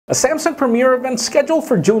A Samsung premiere event scheduled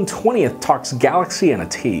for June 20th talks Galaxy and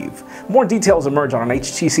ATIV. More details emerge on an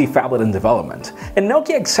HTC Phablet in development. And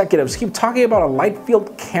Nokia executives keep talking about a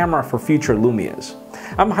light-field camera for future Lumias.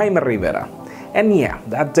 I'm Jaime Rivera. And yeah,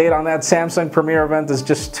 that date on that Samsung premiere event is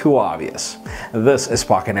just too obvious. This is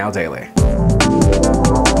Pocketnow Daily.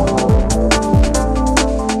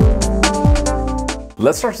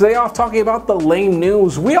 Let's start today off talking about the lame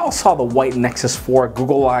news. We all saw the white Nexus 4 at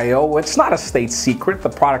Google I/O. It's not a state secret. The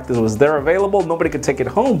product was there available. Nobody could take it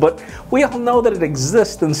home, but we all know that it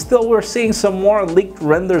exists, and still we're seeing some more leaked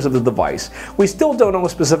renders of the device. We still don't know a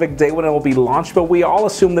specific date when it will be launched, but we all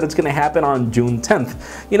assume that it's going to happen on June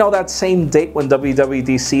 10th. You know, that same date when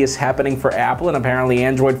WWDC is happening for Apple, and apparently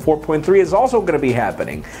Android 4.3 is also going to be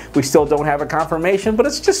happening. We still don't have a confirmation, but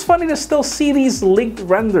it's just funny to still see these leaked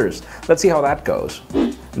renders. Let's see how that goes.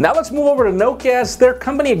 Now let's move over to Nokia, as their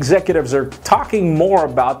company executives are talking more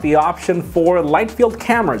about the option for light field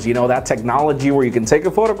cameras. You know, that technology where you can take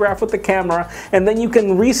a photograph with the camera and then you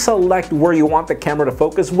can reselect where you want the camera to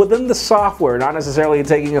focus within the software, not necessarily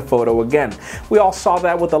taking a photo again. We all saw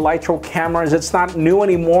that with the Lytro cameras. It's not new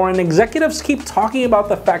anymore, and executives keep talking about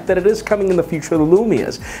the fact that it is coming in the future of the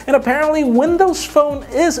Lumias. And apparently Windows Phone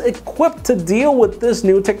is equipped to deal with this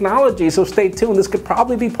new technology, so stay tuned. This could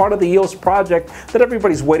probably be part of the EOS project that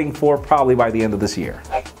everybody's waiting for, probably by the end of this year.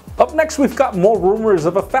 Up next, we've got more rumors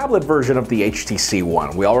of a phablet version of the HTC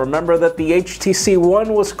One. We all remember that the HTC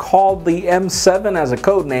One was called the M7 as a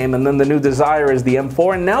code name, and then the new Desire is the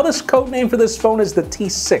M4, and now this code name for this phone is the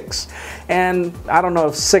T6. And I don't know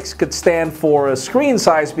if 6 could stand for a screen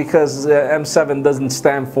size, because M7 doesn't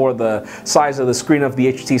stand for the size of the screen of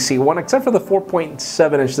the HTC One, except for the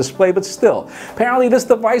 4.7-inch display, but still. Apparently this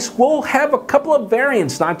device will have a couple of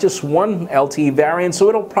variants, not just one LTE variant, so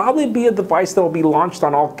it'll probably be a device that will be launched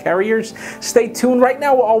on all carriers. Stay tuned. Right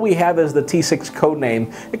now all we have is the T6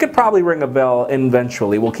 codename. It could probably ring a bell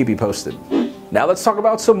eventually. We'll keep you posted. Now let's talk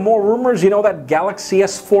about some more rumors. You know, that Galaxy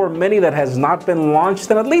S4 Mini that has not been launched,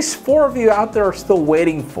 and at least 4 of you out there are still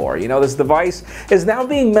waiting for. You know, this device is now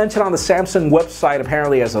being mentioned on the Samsung website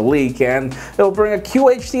apparently as a leak, and it'll bring a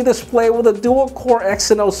QHD display with a dual-core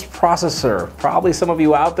Exynos processor. Probably some of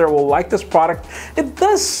you out there will like this product. It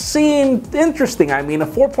does seem interesting. I mean, a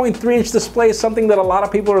 4.3-inch display is something that a lot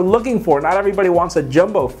of people are looking for. Not everybody wants a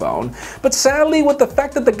jumbo phone, but sadly, with the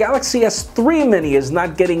fact that the Galaxy S3 Mini is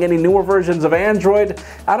not getting any newer versions of Android,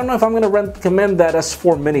 I don't know if I'm going to recommend that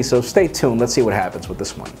S4 Mini, so stay tuned. Let's see what happens with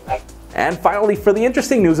this one. And finally, for the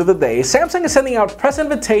interesting news of the day, Samsung is sending out press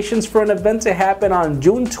invitations for an event to happen on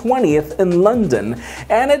June 20th in London,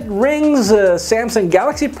 and it rings Samsung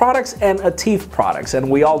Galaxy products and ATIV products. And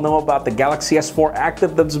we all know about the Galaxy S4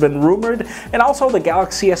 Active that's been rumored, and also the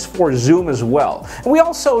Galaxy S4 Zoom as well. And we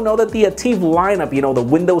also know that the ATIV lineup, you know, the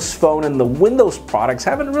Windows Phone and the Windows products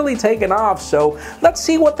haven't really taken off, so let's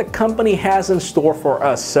see what the company has in store for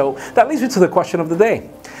us. So that leads me to the question of the day.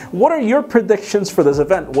 What are your predictions for this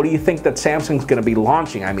event? What do you think that Samsung's going to be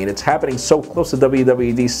launching? I mean, it's happening so close to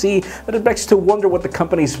WWDC that it begs to wonder what the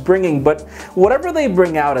company's bringing, but whatever they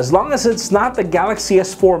bring out, as long as it's not the Galaxy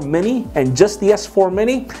S4 Mini and just the S4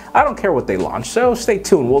 Mini, I don't care what they launch, so stay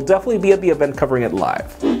tuned. We'll definitely be at the event covering it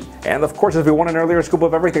live. And of course, if you want an earlier scoop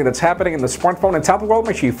of everything that's happening in the smartphone and tablet world,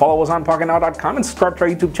 make sure you follow us on Pocketnow.com and subscribe to our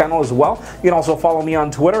YouTube channel as well. You can also follow me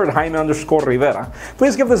on Twitter at Jaime_Rivera.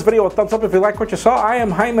 Please give this video a thumbs up if you like what you saw. I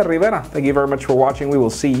am Jaime Rivera. Thank you very much for watching. We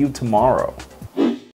will see you tomorrow.